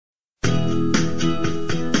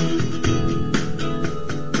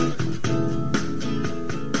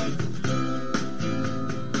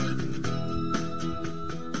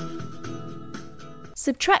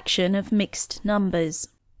Subtraction of mixed numbers.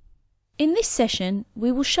 In this session,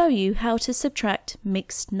 we will show you how to subtract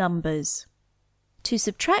mixed numbers. To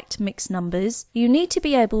subtract mixed numbers, you need to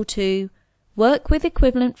be able to work with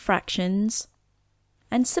equivalent fractions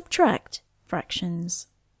and subtract fractions.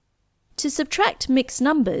 To subtract mixed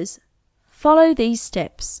numbers, follow these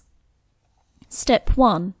steps. Step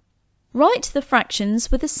 1. Write the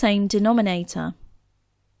fractions with the same denominator.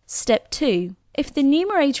 Step 2. If the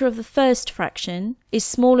numerator of the first fraction is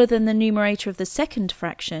smaller than the numerator of the second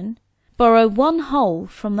fraction, borrow one whole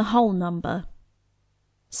from the whole number.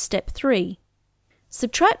 Step 3.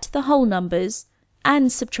 Subtract the whole numbers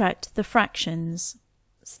and subtract the fractions.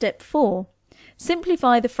 Step 4.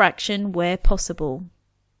 Simplify the fraction where possible.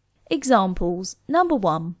 Examples. Number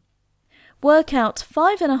 1. Work out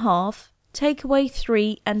 5½ take away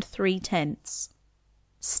 3 3/10.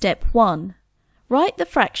 Step 1. Write the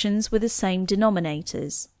fractions with the same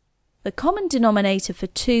denominators. The common denominator for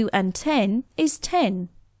 2 and 10 is 10.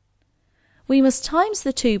 We must times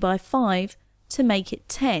the 2 by 5 to make it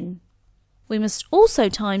 10. We must also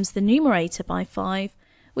times the numerator by 5,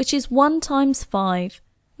 which is 1 times 5,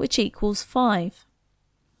 which equals 5.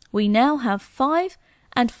 We now have 5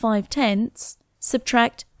 5/10,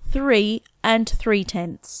 subtract 3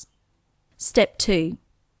 3/10. Step 2.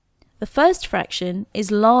 The first fraction is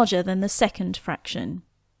larger than the second fraction.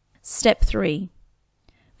 Step 3.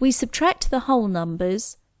 We subtract the whole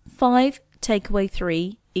numbers. 5 take away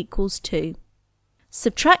 3 equals 2.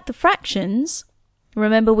 Subtract the fractions.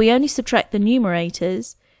 Remember, we only subtract the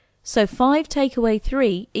numerators, so 5 take away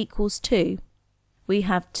 3 equals 2. We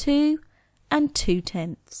have 2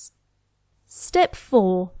 2/10. Step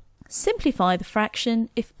 4. Simplify the fraction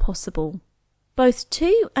if possible. Both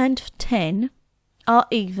 2 and 10 are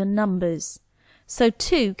even numbers, so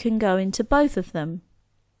 2 can go into both of them.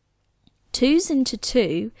 2's into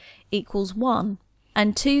 2 equals 1,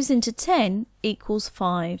 and 2's into 10 equals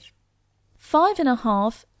 5.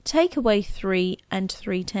 5½ take away 3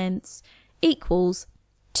 3/10 equals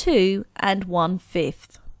 2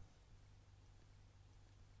 1/5.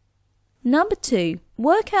 Number 2.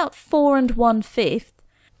 Work out 4 1/5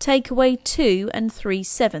 take away 2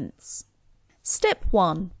 3/7. Step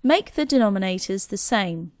 1. Make the denominators the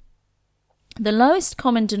same. The lowest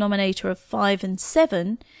common denominator of 5 and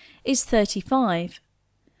 7 is 35.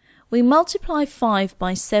 We multiply 5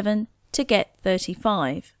 by 7 to get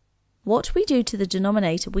 35. What we do to the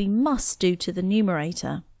denominator we must do to the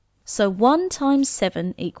numerator. So 1 times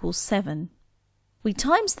 7 equals 7. We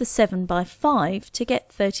times the 7 by 5 to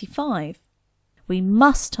get 35. We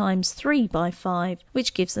must times 3 by 5,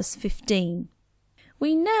 which gives us 15.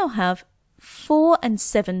 We now have 4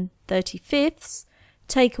 7/35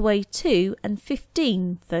 take away 2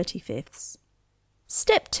 15/35.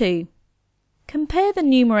 Step 2. Compare the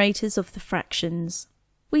numerators of the fractions.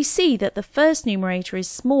 We see that the first numerator is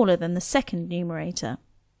smaller than the second numerator.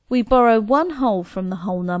 We borrow one whole from the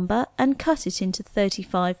whole number and cut it into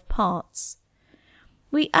 35 parts.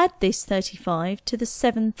 We add this 35 to the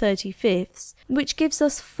 7/35, which gives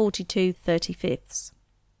us 42/35.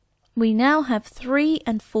 We now have 3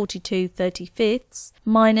 42/35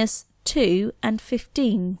 minus 2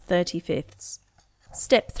 15/35.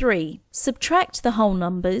 Step 3. Subtract the whole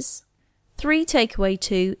numbers. 3 take away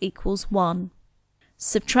 2 equals 1.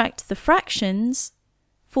 Subtract the fractions.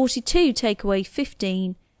 42 take away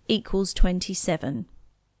 15 equals 27.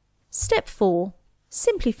 Step 4.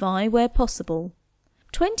 Simplify where possible.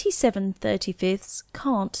 27/35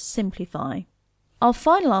 can't simplify. Our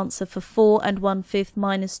final answer for 4 1/5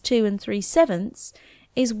 minus 2 3/7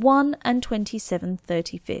 is 1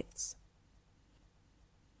 27/35.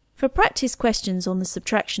 For practice questions on the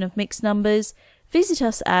subtraction of mixed numbers, visit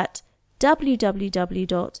us at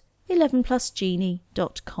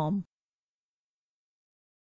www.11plusgenie.com.